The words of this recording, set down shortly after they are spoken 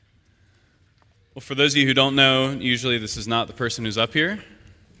Well, for those of you who don't know, usually this is not the person who's up here.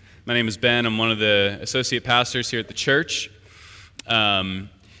 My name is Ben. I'm one of the associate pastors here at the church. And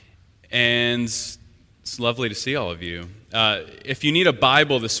it's lovely to see all of you. If you need a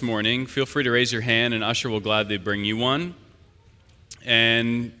Bible this morning, feel free to raise your hand, and Usher will gladly bring you one.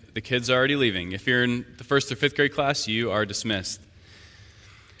 And the kids are already leaving. If you're in the 1st or 5th grade class, you are dismissed.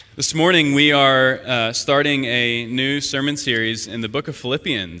 This morning, we are starting a new sermon series in the book of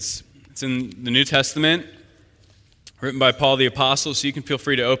Philippians. It's in the New Testament, written by Paul the Apostle, so you can feel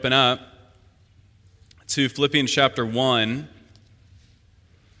free to open up to Philippians chapter 1.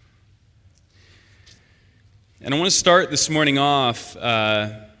 And I want to start this morning off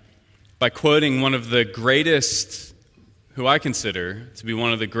by quoting one of the greatest, who I consider to be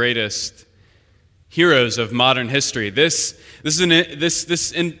one of the greatest heroes of modern history. This is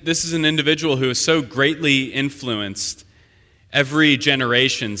an individual who has so greatly influenced every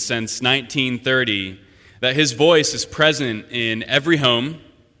generation since 1930 that his voice is present in every home.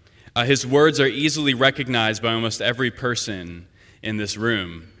 His words are easily recognized by almost every person in this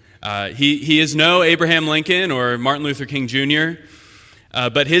room. He is no Abraham Lincoln or Martin Luther King Jr.,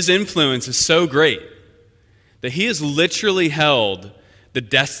 but his influence is so great that he has literally held the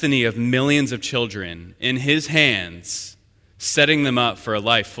destiny of millions of children in his hands, setting them up for a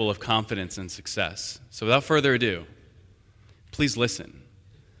life full of confidence and success. So without further ado, please listen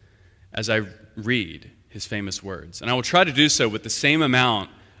as I read his famous words. And I will try to do so with the same amount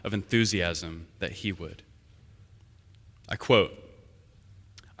of enthusiasm that he would. I quote,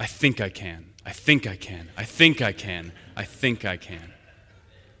 "I think I can, I think I can, I think I can, I think I can."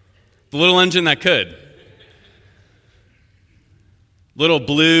 The little engine that could. Little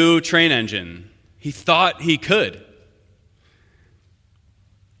blue train engine. He thought he could.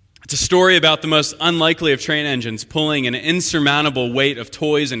 It's a story about the most unlikely of train engines pulling an insurmountable weight of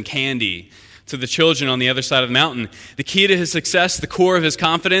toys and candy to the children on the other side of the mountain. The key to his success, the core of his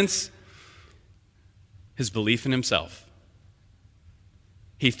confidence, his belief in himself.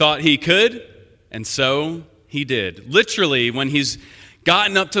 He thought he could, and so he did. Literally, when he's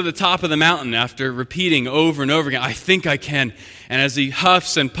gotten up to the top of the mountain after repeating over and over again, "I think I can," and as he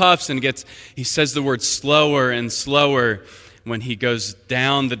huffs and puffs and he says the word slower and slower. When he goes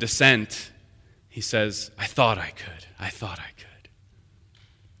down the descent, he says, "I thought I could. I thought I could."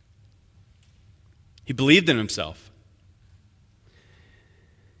 He believed in himself.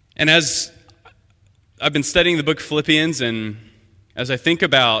 And as I've been studying the book of Philippians, and as I think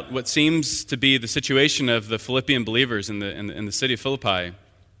about what seems to be the situation of the Philippian believers in the city of Philippi,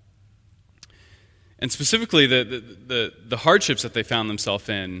 and specifically the hardships that they found themselves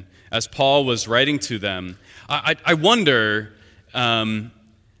in as Paul was writing to them, I wonder,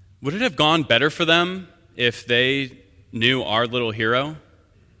 would it have gone better for them if they knew our little hero,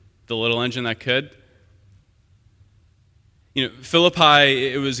 the little engine that could? You know,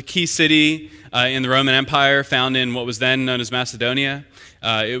 Philippi, it was a key city in the Roman Empire, found in what was then known as Macedonia.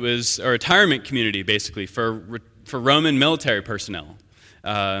 It was a retirement community, basically, for Roman military personnel.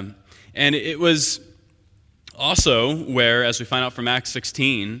 And it was also where, as we find out from Acts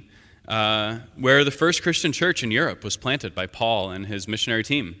 16, where the first Christian church in Europe was planted by Paul and his missionary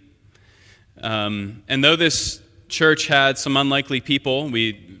team. And though this church had some unlikely people,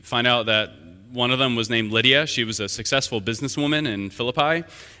 we find out that one of them was named Lydia. She was a successful businesswoman in Philippi,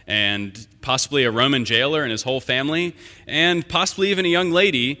 and possibly a Roman jailer and his whole family, and possibly even a young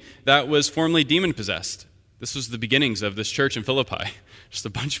lady that was formerly demon-possessed. This was the beginnings of this church in Philippi. Just a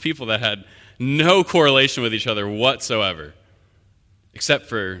bunch of people that had no correlation with each other whatsoever, except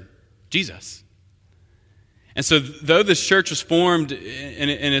for Jesus. And so though this church was formed in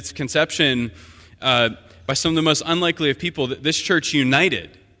its conception by some of the most unlikely of people, this church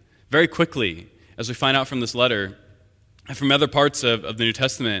united very quickly, as we find out from this letter and from other parts of the New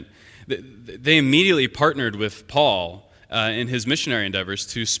Testament. They immediately partnered with Paul in his missionary endeavors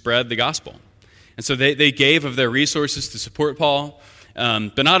to spread the gospel. And so they gave of their resources to support Paul.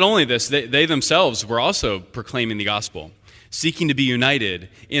 But not only this, they themselves were also proclaiming the gospel, seeking to be united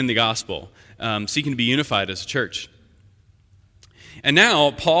in the gospel, seeking to be unified as a church. And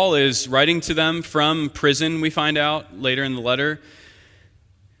now Paul is writing to them from prison, we find out later in the letter.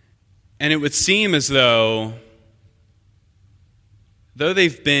 And it would seem as though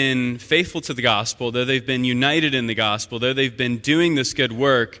they've been faithful to the gospel, though they've been united in the gospel, though they've been doing this good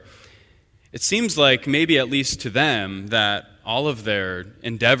work, it seems like maybe at least to them that all of their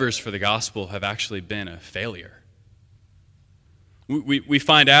endeavors for the gospel have actually been a failure. We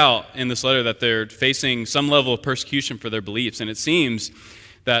find out in this letter that they're facing some level of persecution for their beliefs, and it seems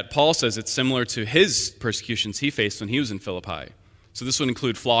that Paul says it's similar to his persecutions he faced when he was in Philippi. So this would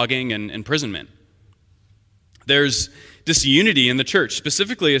include flogging and imprisonment. There's disunity in the church,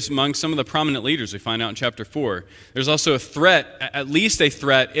 specifically among some of the prominent leaders we find out in chapter 4. There's also a threat, at least a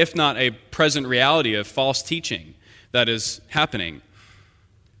threat, if not a present reality of false teaching that is happening.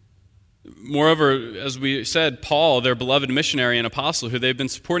 Moreover, as we said, Paul, their beloved missionary and apostle, who they've been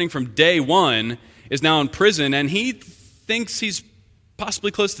supporting from day one, is now in prison, and he thinks he's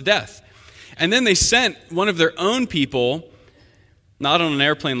possibly close to death. And then they sent one of their own people, not on an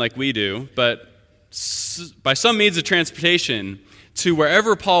airplane like we do, but by some means of transportation, to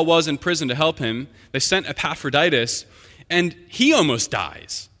wherever Paul was in prison to help him. They sent Epaphroditus, and he almost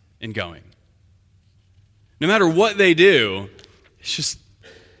dies in going. No matter what they do, it's just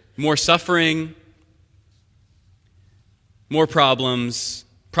more suffering, more problems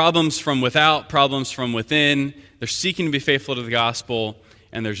from without, problems from within. They're seeking to be faithful to the gospel,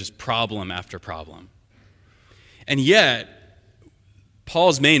 and there's just problem after problem. And yet,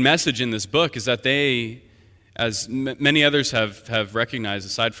 Paul's main message in this book is that they, as many others have recognized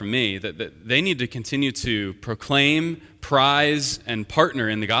aside from me, that they need to continue to proclaim, prize, and partner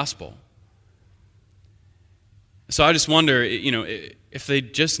in the gospel. So I just wonder, if they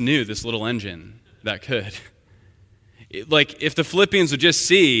just knew this little engine that could. Like, if the Philippians would just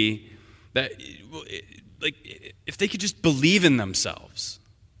see that, if they could just believe in themselves,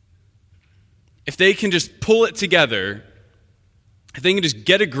 if they can just pull it together, if they can just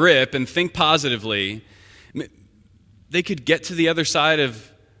get a grip and think positively, they could get to the other side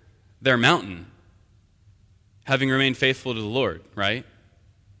of their mountain, having remained faithful to the Lord, right?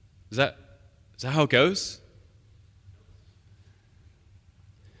 Is that how it goes?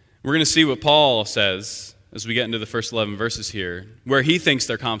 We're going to see what Paul says as we get into the first 11 verses here, where he thinks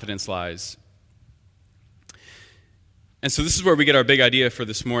their confidence lies. And so this is where we get our big idea for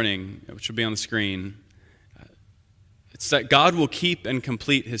this morning, which will be on the screen. It's that God will keep and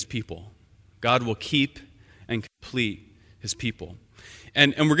complete his people. God will keep and complete his people.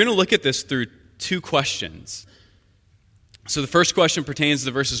 And we're going to look at this through two questions. So the first question pertains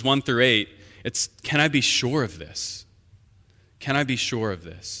to verses 1 through 8. It's, can I be sure of this? Can I be sure of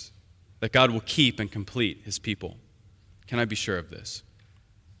this? That God will keep and complete his people. Can I be sure of this?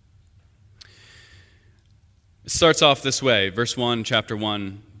 It starts off this way, verse 1, chapter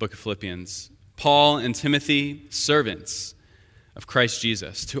 1, book of Philippians. Paul and Timothy, servants of Christ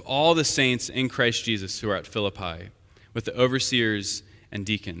Jesus, to all the saints in Christ Jesus who are at Philippi, with the overseers and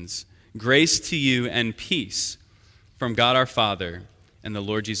deacons, grace to you and peace from God our Father and the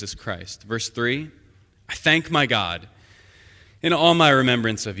Lord Jesus Christ. Verse 3, I thank my God in all my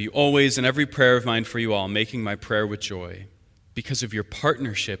remembrance of you, always in every prayer of mine for you all, making my prayer with joy, because of your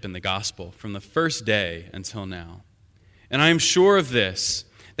partnership in the gospel from the first day until now. And I am sure of this,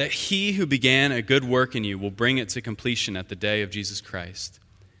 that he who began a good work in you will bring it to completion at the day of Jesus Christ.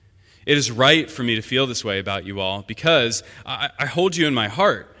 It is right for me to feel this way about you all, because I hold you in my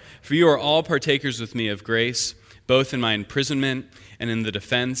heart, for you are all partakers with me of grace, both in my imprisonment and in the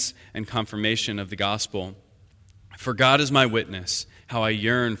defense and confirmation of the gospel. For God is my witness, how I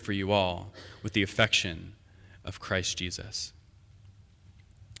yearn for you all with the affection of Christ Jesus.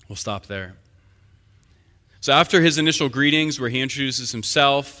 We'll stop there. So after his initial greetings, where he introduces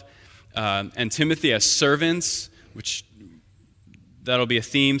himself and Timothy as servants, which that'll be a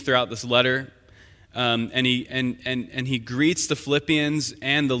theme throughout this letter, and he greets the Philippians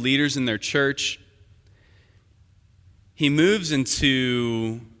and the leaders in their church, he moves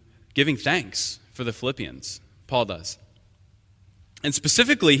into giving thanks for the Philippians. Paul does. And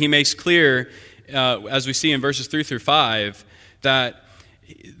specifically, he makes clear, as we see in verses 3 through 5, that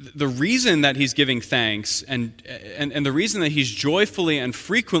the reason that he's giving thanks and the reason that he's joyfully and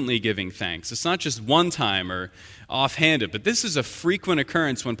frequently giving thanks, it's not just one time or offhanded, but this is a frequent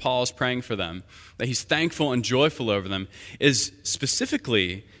occurrence when Paul is praying for them, that he's thankful and joyful over them, is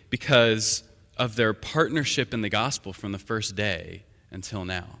specifically because of their partnership in the gospel from the first day until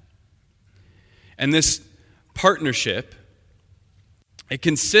now. And this partnership, it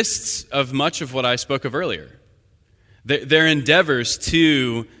consists of much of what I spoke of earlier. Their endeavors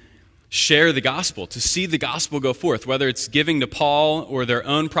to share the gospel, to see the gospel go forth, whether it's giving to Paul or their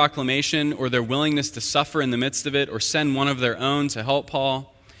own proclamation or their willingness to suffer in the midst of it or send one of their own to help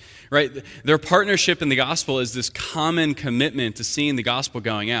Paul. Right? Their partnership in the gospel is this common commitment to seeing the gospel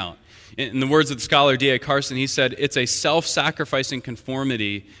going out. In the words of the scholar D.A. Carson, he said, it's a self-sacrificing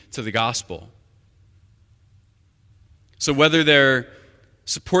conformity to the gospel. So whether they're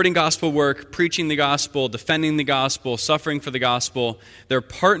supporting gospel work, preaching the gospel, defending the gospel, suffering for the gospel, their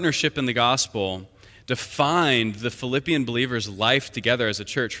partnership in the gospel defined the Philippian believers' life together as a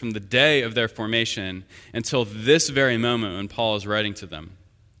church from the day of their formation until this very moment when Paul is writing to them.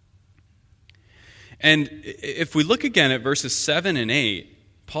 And if we look again at verses 7 and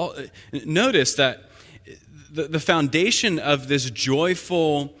 8, Paul, notice that the foundation of this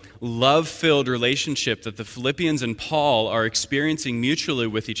joyful, love-filled relationship that the Philippians and Paul are experiencing mutually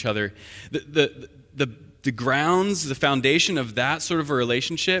with each other, the grounds, the foundation of that sort of a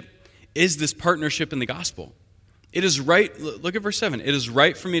relationship is this partnership in the gospel. It is right, look at verse 7. It is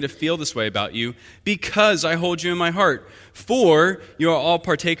right for me to feel this way about you because I hold you in my heart. For you are all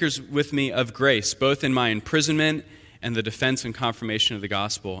partakers with me of grace, both in my imprisonment and the defense and confirmation of the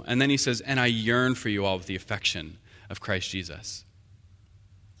gospel. And then he says, and I yearn for you all with the affection of Christ Jesus.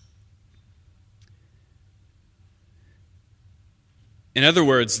 In other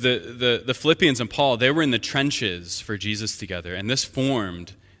words, the Philippians and Paul, they were in the trenches for Jesus together, and this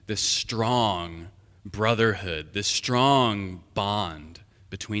formed this strong brotherhood, this strong bond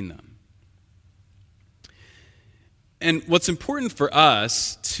between them. And what's important for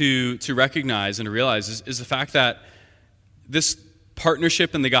us to recognize and to realize is the fact that this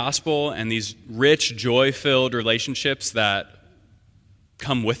partnership in the gospel and these rich, joy-filled relationships that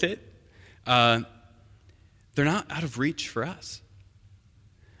come with it, they're not out of reach for us.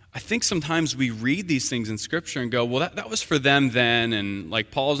 I think sometimes we read these things in Scripture and go, well, that was for them then, and like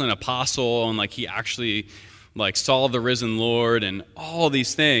Paul's an apostle, and like he actually like saw the risen Lord and all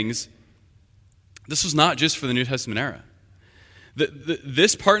these things. This was not just for the New Testament era.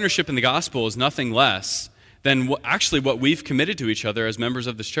 This partnership in the gospel is nothing less than what we've committed to each other as members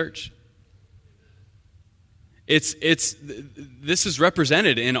of this church. This is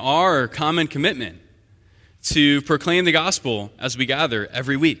represented in our common commitment to proclaim the gospel as we gather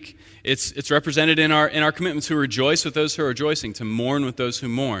every week. It's represented in our commitment to rejoice with those who are rejoicing, to mourn with those who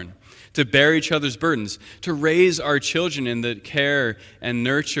mourn, to bear each other's burdens, to raise our children in the care and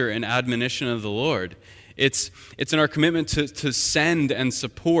nurture and admonition of the Lord. It's in our commitment to send and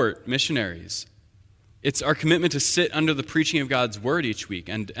support missionaries. It's our commitment to sit under the preaching of God's word each week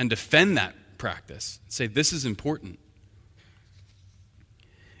and defend that practice. Say, this is important.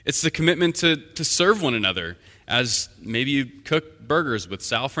 It's the commitment to serve one another, as maybe you cook burgers with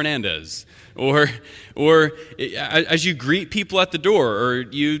Sal Fernandez, or as you greet people at the door, or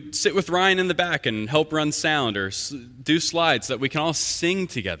you sit with Ryan in the back and help run sound, or do slides so that we can all sing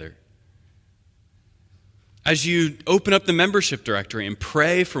together. As you open up the membership directory and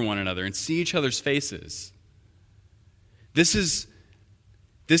pray for one another and see each other's faces. This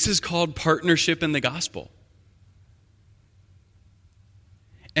is called partnership in the gospel.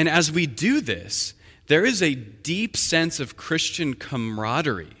 And as we do this, there is a deep sense of Christian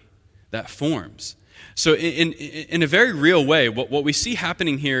camaraderie that forms. So in a very real way, what we see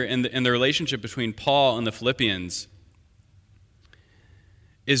happening here in the relationship between Paul and the Philippians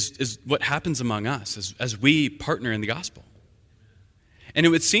is what happens among us as we partner in the gospel. And it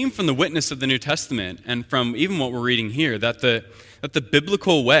would seem from the witness of the New Testament and from even what we're reading here that the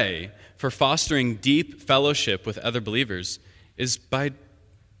biblical way for fostering deep fellowship with other believers is by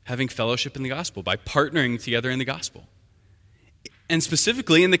having fellowship in the gospel, by partnering together in the gospel. And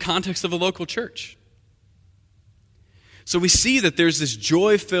specifically in the context of a local church. So we see that there's this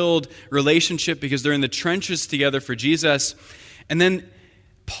joy-filled relationship because they're in the trenches together for Jesus. And then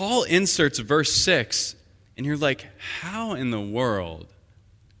Paul inserts verse 6, and you're like, how in the world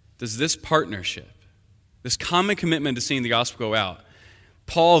does this partnership, this common commitment to seeing the gospel go out,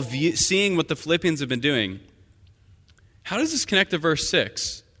 Paul seeing what the Philippians have been doing, how does this connect to verse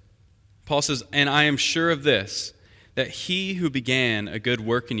 6? Paul says, and I am sure of this, that he who began a good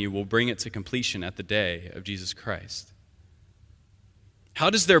work in you will bring it to completion at the day of Jesus Christ. How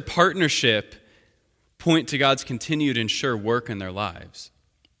does their partnership point to God's continued and sure work in their lives?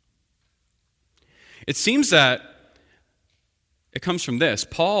 It seems that it comes from this.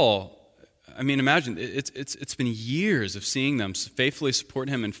 Paul, I mean, imagine, it's been years of seeing them faithfully support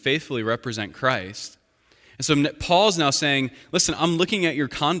him and faithfully represent Christ. And so Paul's now saying, listen, I'm looking at your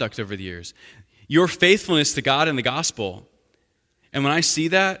conduct over the years, your faithfulness to God and the gospel. And when I see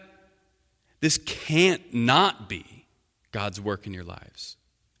that, this can't not be God's work in your lives.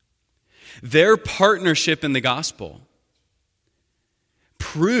 Their partnership in the gospel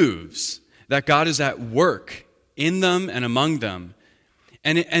proves that God is at work in them and among them.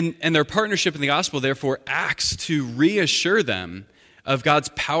 And their partnership in the gospel, therefore, acts to reassure them of God's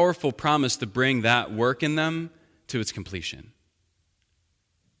powerful promise to bring that work in them to its completion.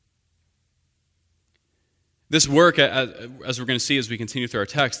 This work, as we're going to see as we continue through our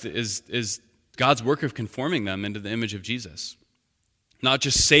text, is God's work of conforming them into the image of Jesus. Not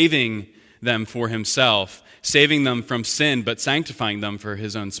just saving them for himself, saving them from sin, but sanctifying them for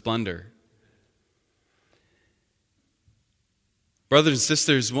his own splendor. Brothers and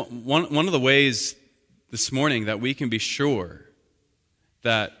sisters, one of the ways this morning that we can be sure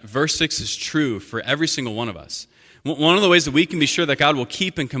that verse 6 is true for every single one of us. One of the ways that we can be sure that God will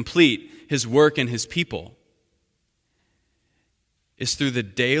keep and complete his work in his people is through the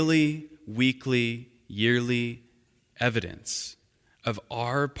daily, weekly, yearly evidence of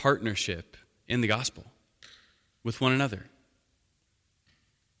our partnership in the gospel with one another.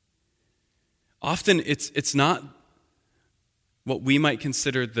 Often it's not what we might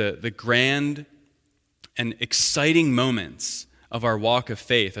consider the grand and exciting moments of our walk of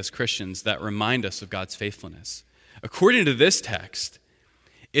faith as Christians that remind us of God's faithfulness. According to this text,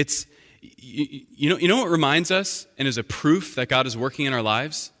 it's, you know what reminds us and is a proof that God is working in our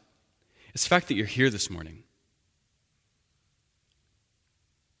lives? It's the fact that you're here this morning.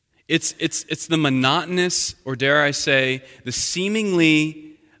 It's the monotonous, or dare I say, the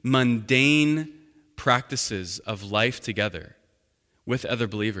seemingly mundane practices of life together with other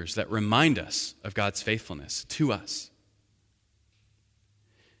believers that remind us of God's faithfulness to us.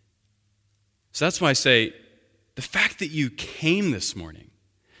 So that's why I say, the fact that you came this morning,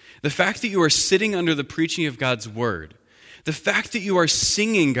 the fact that you are sitting under the preaching of God's word, the fact that you are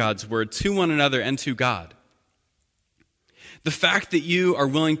singing God's word to one another and to God, the fact that you are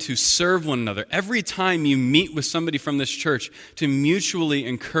willing to serve one another every time you meet with somebody from this church to mutually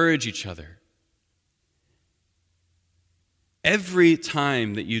encourage each other. Every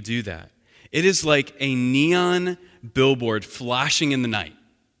time that you do that, it is like a neon billboard flashing in the night,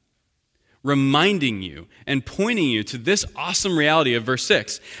 reminding you and pointing you to this awesome reality of verse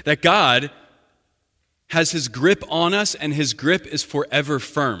 6, that God has his grip on us and his grip is forever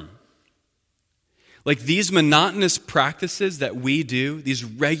firm. Like these monotonous practices that we do, these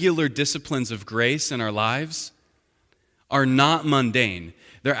regular disciplines of grace in our lives, are not mundane.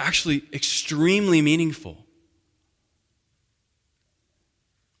 They're actually extremely meaningful.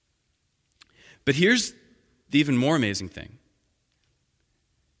 But here's the even more amazing thing.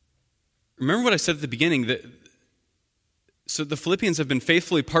 Remember what I said at the beginning, so the Philippians have been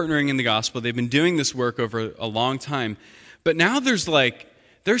faithfully partnering in the gospel. They've been doing this work over a long time. But now there's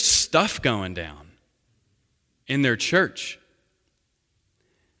stuff going down in their church.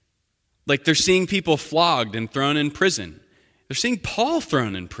 Like they're seeing people flogged and thrown in prison. They're seeing Paul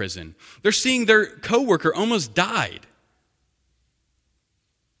thrown in prison. They're seeing their coworker almost died.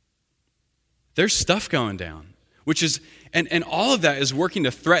 There's stuff going down, which is, and all of that is working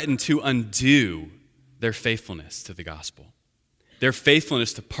to threaten to undo their faithfulness to the gospel, their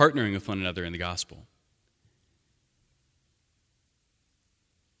faithfulness to partnering with one another in the gospel.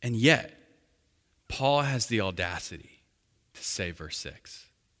 And yet, Paul has the audacity to say verse 6.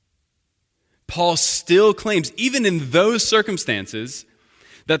 Paul still claims, even in those circumstances,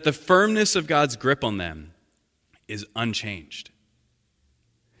 that the firmness of God's grip on them is unchanged.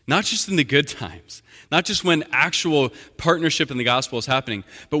 Not just in the good times, not just when actual partnership in the gospel is happening,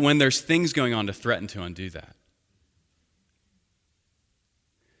 but when there's things going on to threaten to undo that.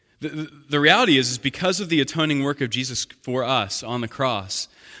 The reality is because of the atoning work of Jesus for us on the cross,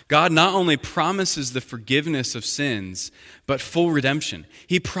 God not only promises the forgiveness of sins, but full redemption.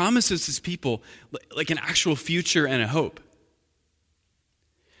 He promises his people like an actual future and a hope.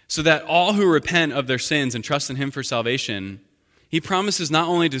 So that all who repent of their sins and trust in him for salvation, he promises not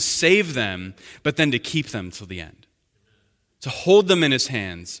only to save them, but then to keep them till the end. To hold them in his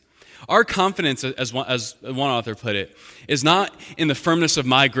hands. Our confidence, as one author put it, is not in the firmness of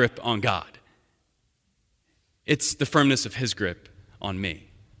my grip on God. It's the firmness of his grip on me.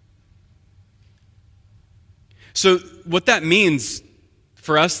 So what that means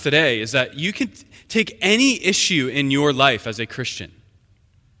for us today is that you can take any issue in your life as a Christian.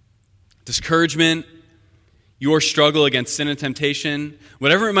 Discouragement, your struggle against sin and temptation,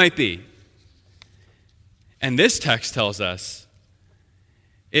 whatever it might be. And this text tells us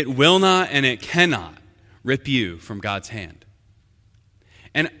it will not and it cannot rip you from God's hand.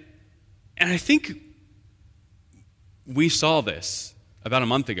 And I think we saw this about a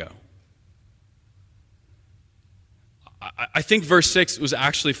month ago. I think verse 6 was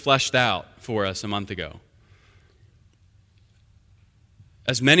actually fleshed out for us a month ago.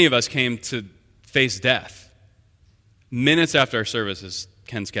 As many of us came to face death, minutes after our services,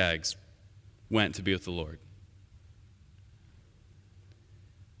 Ken Skaggs went to be with the Lord.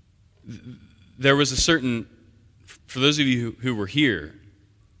 There was a certain, for those of you who were here,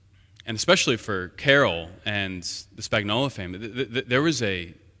 and especially for Carol and the Spagnola family, there was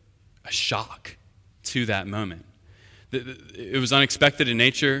a shock to that moment. It was unexpected in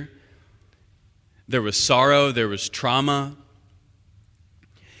nature. There was sorrow, there was trauma.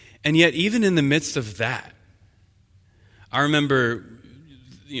 And yet, even in the midst of that, I remember,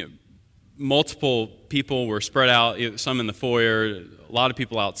 multiple people were spread out, some in the foyer, a lot of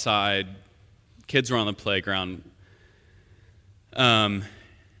people outside, kids were on the playground. And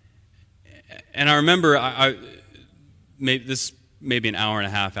I remember, maybe an hour and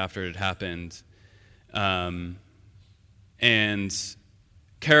a half after it had happened, and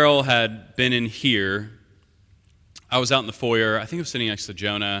Carol had been in here. I was out in the foyer. I think I was sitting next to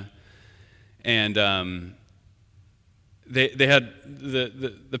Jonah, and they had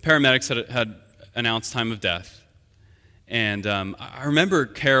the paramedics had announced time of death, and I remember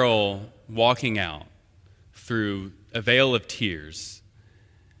Carol walking out through a veil of tears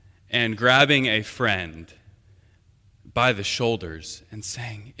and grabbing a friend by the shoulders and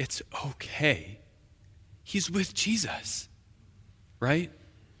saying, "It's okay. He's with Jesus," right?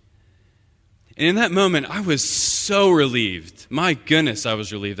 And in that moment, I was so relieved. My goodness, I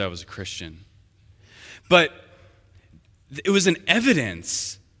was relieved I was a Christian. But it was an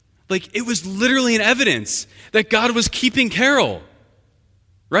evidence, it was literally an evidence that God was keeping Carol,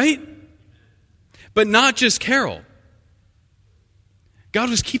 right? But not just Carol. God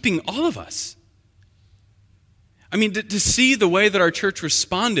was keeping all of us. I mean, to see the way that our church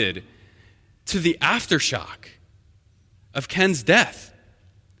responded to the aftershock of Ken's death,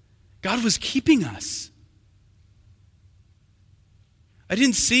 God was keeping us. I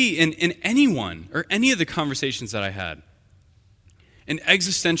didn't see in anyone or any of the conversations that I had an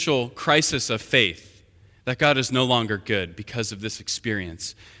existential crisis of faith that God is no longer good because of this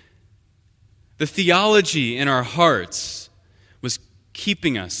experience. The theology in our hearts was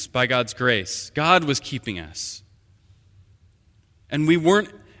keeping us by God's grace. God was keeping us. And we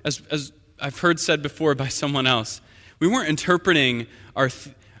weren't, as I've heard said before by someone else, we weren't interpreting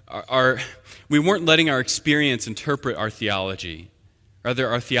we weren't letting our experience interpret our theology. Rather,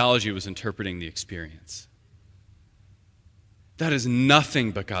 our theology was interpreting the experience. That is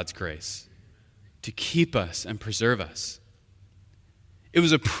nothing but God's grace to keep us and preserve us. It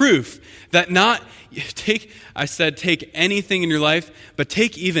was a proof that take anything in your life, but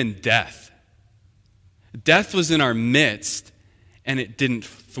take even death. Death was in our midst, and it didn't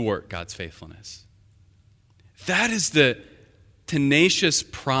thwart God's faithfulness. That is the tenacious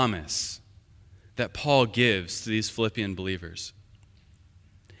promise that Paul gives to these Philippian believers.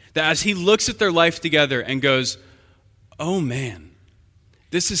 That as he looks at their life together and goes, "Oh man,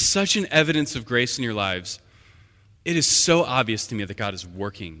 this is such an evidence of grace in your lives. It is so obvious to me that God is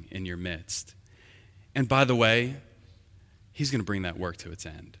working in your midst. And by the way, he's going to bring that work to its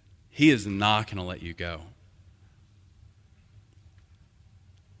end. He is not going to let you go."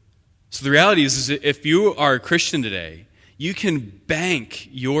 So the reality is if you are a Christian today, you can bank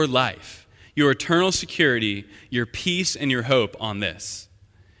your life, your eternal security, your peace, and your hope on this,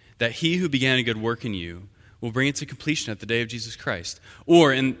 that he who began a good work in you will bring it to completion at the day of Jesus Christ.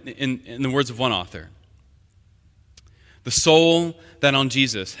 Or in the words of one author, "The soul that on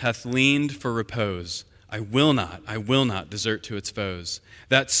Jesus hath leaned for repose, I will not desert to its foes.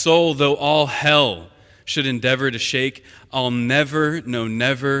 That soul, though all hell should endeavor to shake, I'll never, no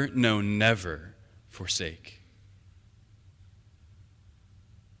never, no never forsake."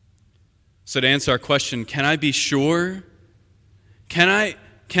 So to answer our question, can I be sure? Can I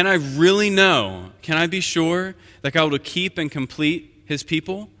really know? Can I be sure that God will keep and complete his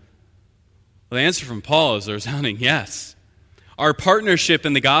people? Well, the answer from Paul is a resounding yes. Our partnership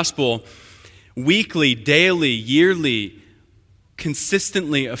in the gospel weekly, daily, yearly,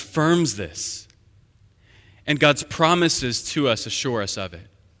 consistently affirms this. And God's promises to us assure us of it.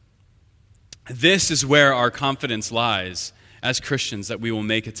 This is where our confidence lies as Christians, that we will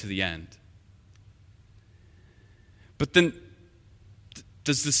make it to the end. But then,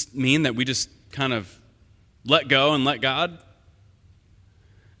 does this mean that we just kind of let go and let God?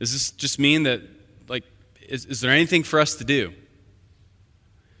 Does this just mean that, is there anything for us to do?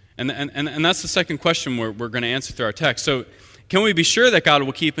 And that's the second question we're going to answer through our text. So, can we be sure that God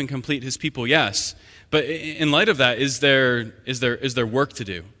will keep and complete his people? Yes. But in light of that, is there work to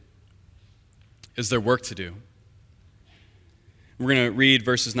do? Is there work to do? We're going to read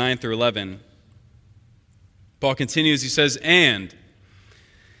verses 9 through 11. Paul continues, he says, "And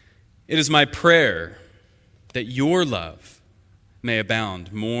it is my prayer that your love may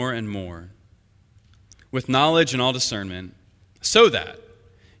abound more and more, with knowledge and all discernment, so that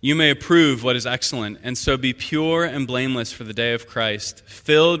you may approve what is excellent, and so be pure and blameless for the day of Christ,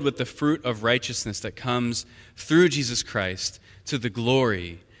 filled with the fruit of righteousness that comes through Jesus Christ, to the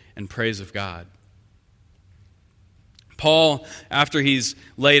glory and praise of God." Paul, after he's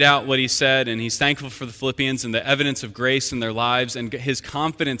laid out what he said, and he's thankful for the Philippians and the evidence of grace in their lives and his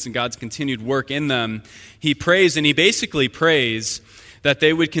confidence in God's continued work in them, he prays, and he basically prays that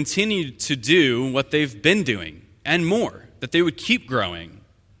they would continue to do what they've been doing and more, that they would keep growing.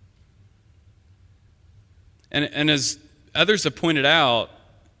 And as others have pointed out,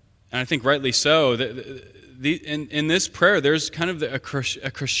 and I think rightly so, in this prayer, there's kind of a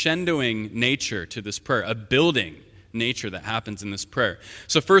crescendoing nature to this prayer, a building nature that happens in this prayer.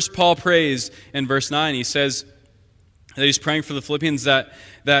 So first, Paul prays in verse 9. He says that he's praying for the Philippians that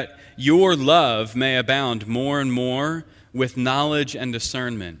your love may abound more and more with knowledge and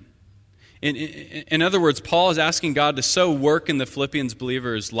discernment. In other words, Paul is asking God to so work in the Philippians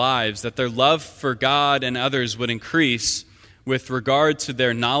believers' lives that their love for God and others would increase with regard to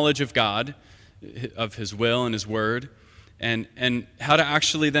their knowledge of God, of His will and His word, and how to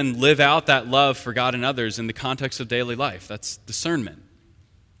actually then live out that love for God and others in the context of daily life. That's discernment.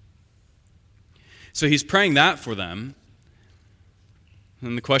 So he's praying that for them.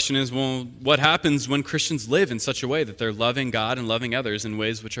 And the question is, well, what happens when Christians live in such a way that they're loving God and loving others in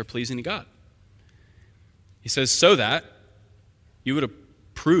ways which are pleasing to God? He says, so that you would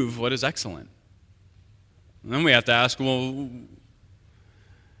approve what is excellent. And then we have to ask, well,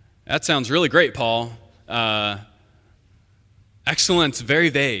 that sounds really great, Paul. Excellent's very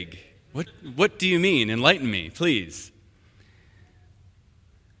vague. What do you mean? Enlighten me, please.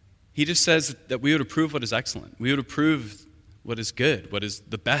 He just says that we would approve what is excellent. We would approve what is good, what is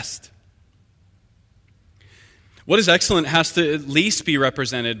the best. What is excellent has to at least be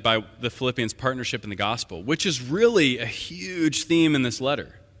represented by the Philippians' partnership in the gospel, which is really a huge theme in this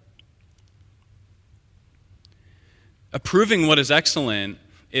letter. Approving what is excellent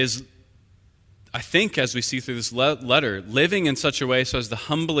is, I think, as we see through this letter, living in such a way so as to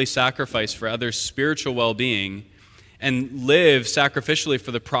humbly sacrifice for others' spiritual well-being and live sacrificially for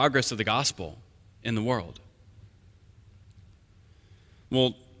the progress of the gospel in the world.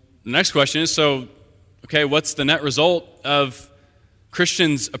 Well, the next question is, what's the net result of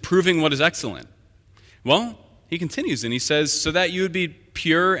Christians approving what is excellent? Well, he continues and he says, so that you would be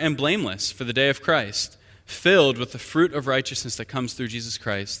pure and blameless for the day of Christ, filled with the fruit of righteousness that comes through Jesus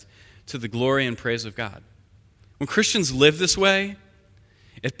Christ, to the glory and praise of God. When Christians live this way,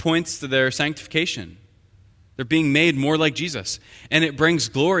 it points to their sanctification. They're being made more like Jesus, and it brings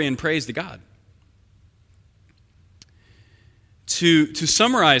glory and praise to God. To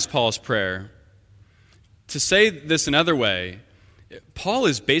summarize Paul's prayer, to say this another way, Paul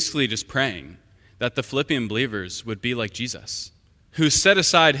is basically just praying that the Philippian believers would be like Jesus, who set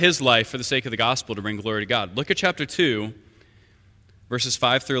aside his life for the sake of the gospel to bring glory to God. Look at chapter 2, verses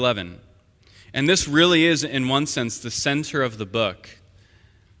 5 through 11. And this really is, in one sense, the center of the book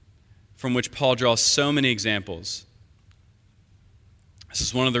from which Paul draws so many examples. This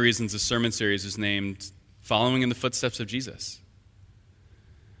is one of the reasons the sermon series is named Following in the Footsteps of Jesus.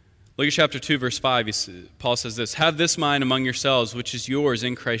 Look at chapter 2, verse 5. Paul says this, have this mind among yourselves, which is yours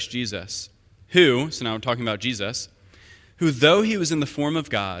in Christ Jesus, who, so now we're talking about Jesus, who, though he was in the form of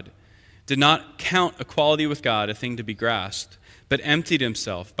God, did not count equality with God a thing to be grasped, but emptied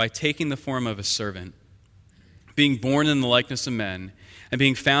himself by taking the form of a servant. Being born in the likeness of men, and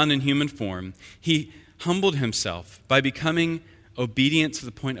being found in human form, he humbled himself by becoming obedient to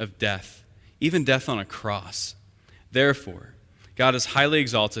the point of death, even death on a cross. Therefore, God has highly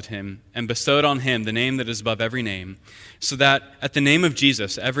exalted him and bestowed on him the name that is above every name, so that at the name of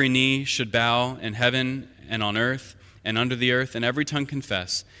Jesus every knee should bow in heaven and on earth and under the earth, and every tongue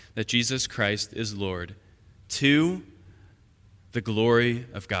confess that Jesus Christ is Lord, to the glory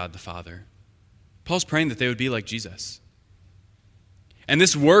of God the Father. Paul's praying that they would be like Jesus. And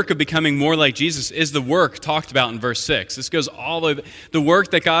this work of becoming more like Jesus is the work talked about in verse 6. This goes all over. The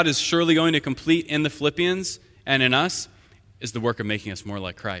work that God is surely going to complete in the Philippians and in us is the work of making us more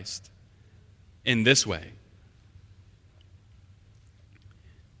like Christ in this way.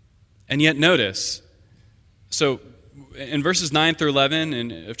 And yet notice, so in verses 9 through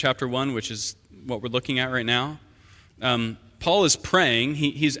 11 of chapter 1, which is what we're looking at right now, Paul is praying.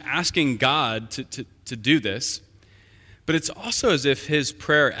 He's asking God to do this. But it's also as if his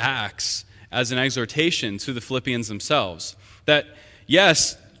prayer acts as an exhortation to the Philippians themselves. That,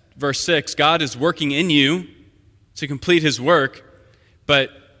 yes, verse 6, God is working in you to complete his work,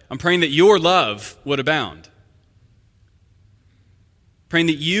 but I'm praying that your love would abound. Praying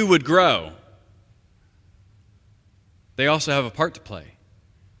that you would grow. They also have a part to play.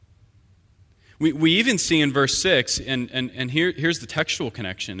 We even see in verse 6, and here's the textual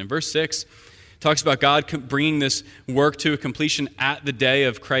connection. In verse 6, it talks about God bringing this work to a completion at the day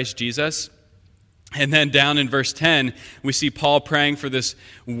of Christ Jesus. And then down in verse 10, we see Paul praying for this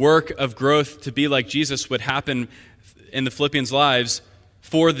work of growth to be like Jesus would happen in the Philippians' lives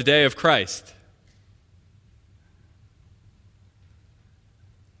for the day of Christ.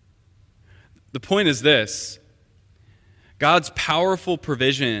 The point is this: God's powerful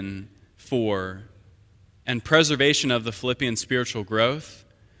provision for and preservation of the Philippians' spiritual growth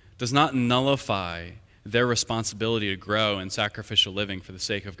does not nullify their responsibility to grow in sacrificial living for the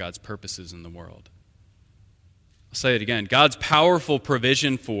sake of God's purposes in the world. I'll say it again. God's powerful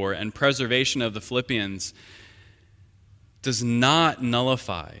provision for and preservation of the Philippians does not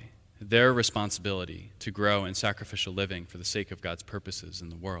nullify their responsibility to grow in sacrificial living for the sake of God's purposes in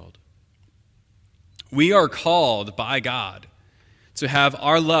the world. We are called by God to have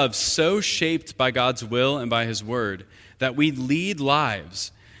our love so shaped by God's will and by His Word that we lead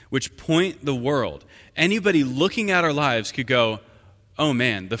lives which point the world. Anybody looking at our lives could go, oh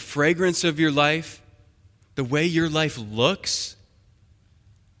man, the fragrance of your life, the way your life looks,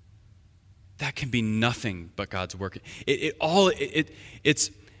 that can be nothing but God's work. It's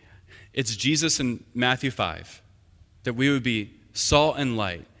Jesus in Matthew 5, that we would be salt and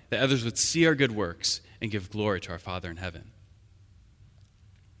light, that others would see our good works and give glory to our Father in heaven.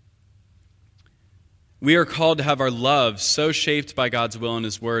 We are called to have our love so shaped by God's will and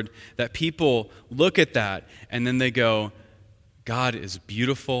His Word that people look at that and then they go, God is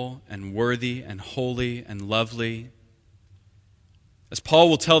beautiful and worthy and holy and lovely. As Paul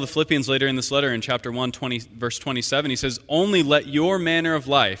will tell the Philippians later in this letter in chapter 1, verse 27, he says, only let your manner of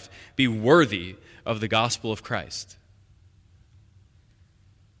life be worthy of the gospel of Christ.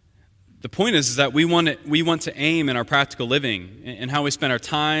 The point is that we want to aim in our practical living, in how we spend our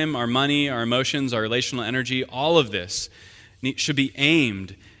time, our money, our emotions, our relational energy. All of this should be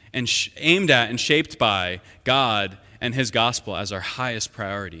aimed at and shaped by God and His gospel as our highest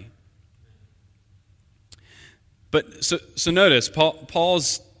priority. But so notice,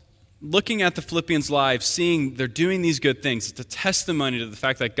 Paul's looking at the Philippians' lives, seeing they're doing these good things. It's a testimony to the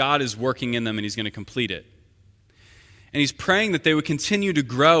fact that God is working in them and He's going to complete it. And he's praying that they would continue to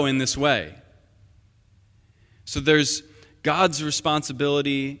grow in this way. So there's God's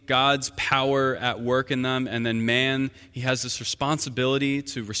responsibility, God's power at work in them, and then man, he has this responsibility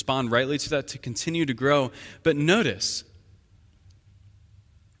to respond rightly to that, to continue to grow. But notice,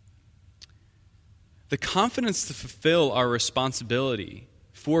 the confidence to fulfill our responsibility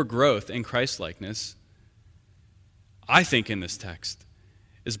for growth in Christ-likeness, I think in this text,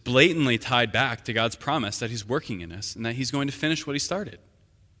 is blatantly tied back to God's promise that He's working in us and that He's going to finish what He started.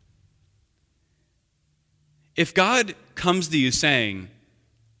 If God comes to you saying,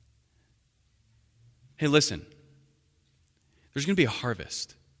 hey, listen, there's going to be a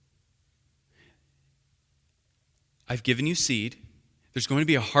harvest. I've given you seed. There's going to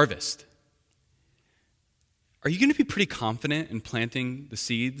be a harvest. Are you going to be pretty confident in planting the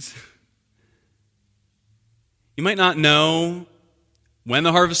seeds? You might not know when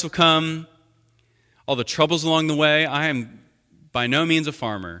the harvest will come, all the troubles along the way. I am by no means a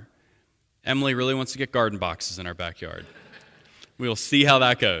farmer. Emily really wants to get garden boxes in our backyard. We'll see how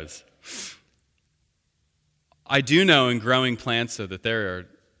that goes. I do know in growing plants, though, that there are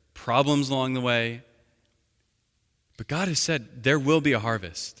problems along the way, but God has said there will be a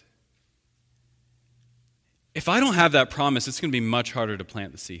harvest. If I don't have that promise, it's going to be much harder to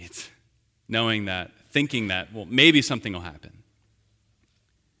plant the seeds, knowing that, thinking that, well, maybe something will happen.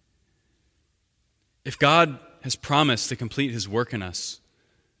 If God has promised to complete His work in us,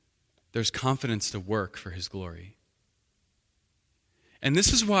 there's confidence to work for His glory. And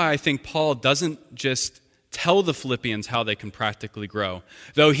this is why I think Paul doesn't just tell the Philippians how they can practically grow,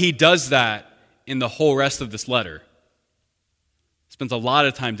 though he does that in the whole rest of this letter. He spends a lot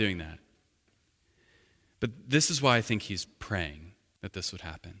of time doing that. But this is why I think he's praying that this would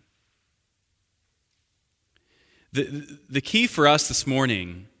happen. The key for us this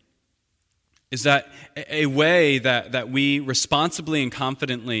morning is that a way that we responsibly and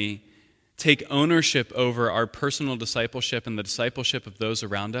confidently take ownership over our personal discipleship and the discipleship of those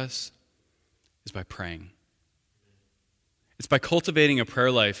around us is by praying. It's by cultivating a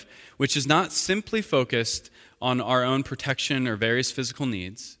prayer life which is not simply focused on our own protection or various physical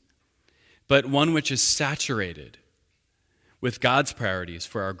needs, but one which is saturated with God's priorities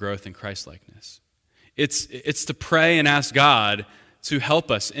for our growth in Christ-likeness. It's to pray and ask God to help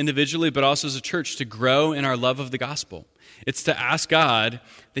us individually, but also as a church, to grow in our love of the gospel. It's to ask God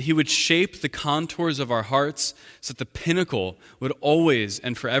that He would shape the contours of our hearts so that the pinnacle would always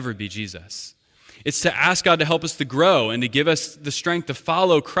and forever be Jesus. It's to ask God to help us to grow and to give us the strength to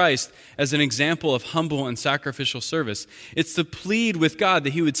follow Christ as an example of humble and sacrificial service. It's to plead with God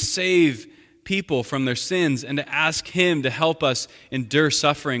that He would save people from their sins and to ask Him to help us endure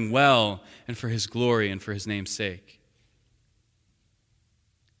suffering well and for His glory and for His name's sake.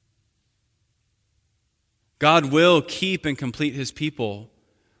 God will keep and complete His people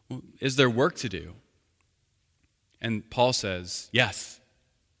Is there work to do? And Paul says, yes.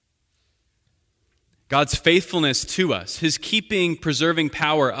 God's faithfulness to us, his keeping, preserving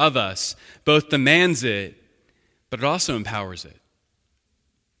power of us, both demands it, but it also empowers it.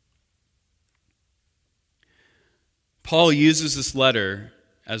 Paul uses this letter,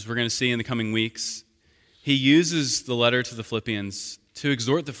 as we're going to see in the coming weeks, he uses the letter to the Philippians to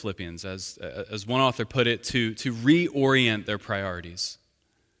exhort the Philippians, as one author put it, to reorient their priorities.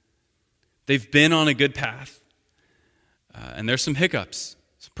 They've been on a good path, and there's some hiccups,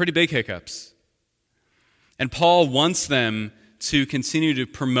 some pretty big hiccups. And Paul wants them to continue to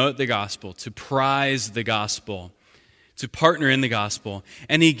promote the gospel, to prize the gospel, to partner in the gospel.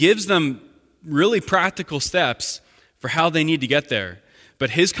 And he gives them really practical steps for how they need to get there. But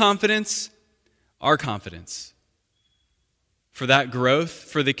his confidence, our confidence, for that growth,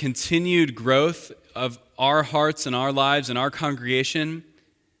 for the continued growth of our hearts and our lives and our congregation,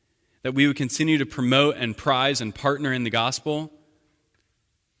 that we would continue to promote and prize and partner in the gospel,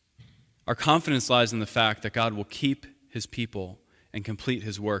 our confidence lies in the fact that God will keep his people and complete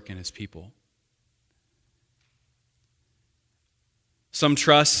his work in his people. Some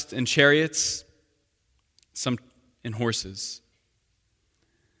trust in chariots, some in horses.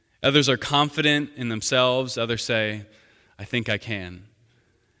 Others are confident in themselves. Others say, I think I can.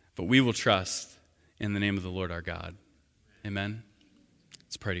 But we will trust in the name of the Lord our God. Amen.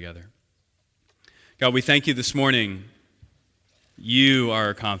 Let's pray together. God, we thank you this morning. You are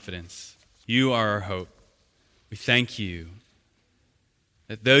our confidence. You are our hope. We thank you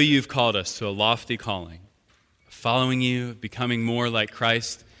that though you've called us to a lofty calling, following you, becoming more like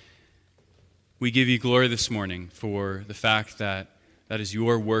Christ, we give you glory this morning for the fact that that is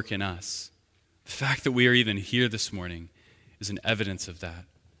your work in us. The fact that we are even here this morning is an evidence of that.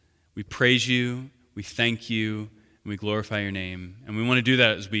 We praise you, we thank you, and we glorify your name. And we want to do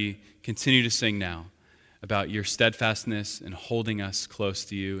that as we continue to sing now about your steadfastness and holding us close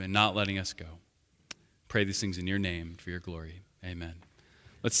to you and not letting us go. Pray these things in your name for your glory. Amen.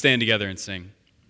 Let's stand together and sing.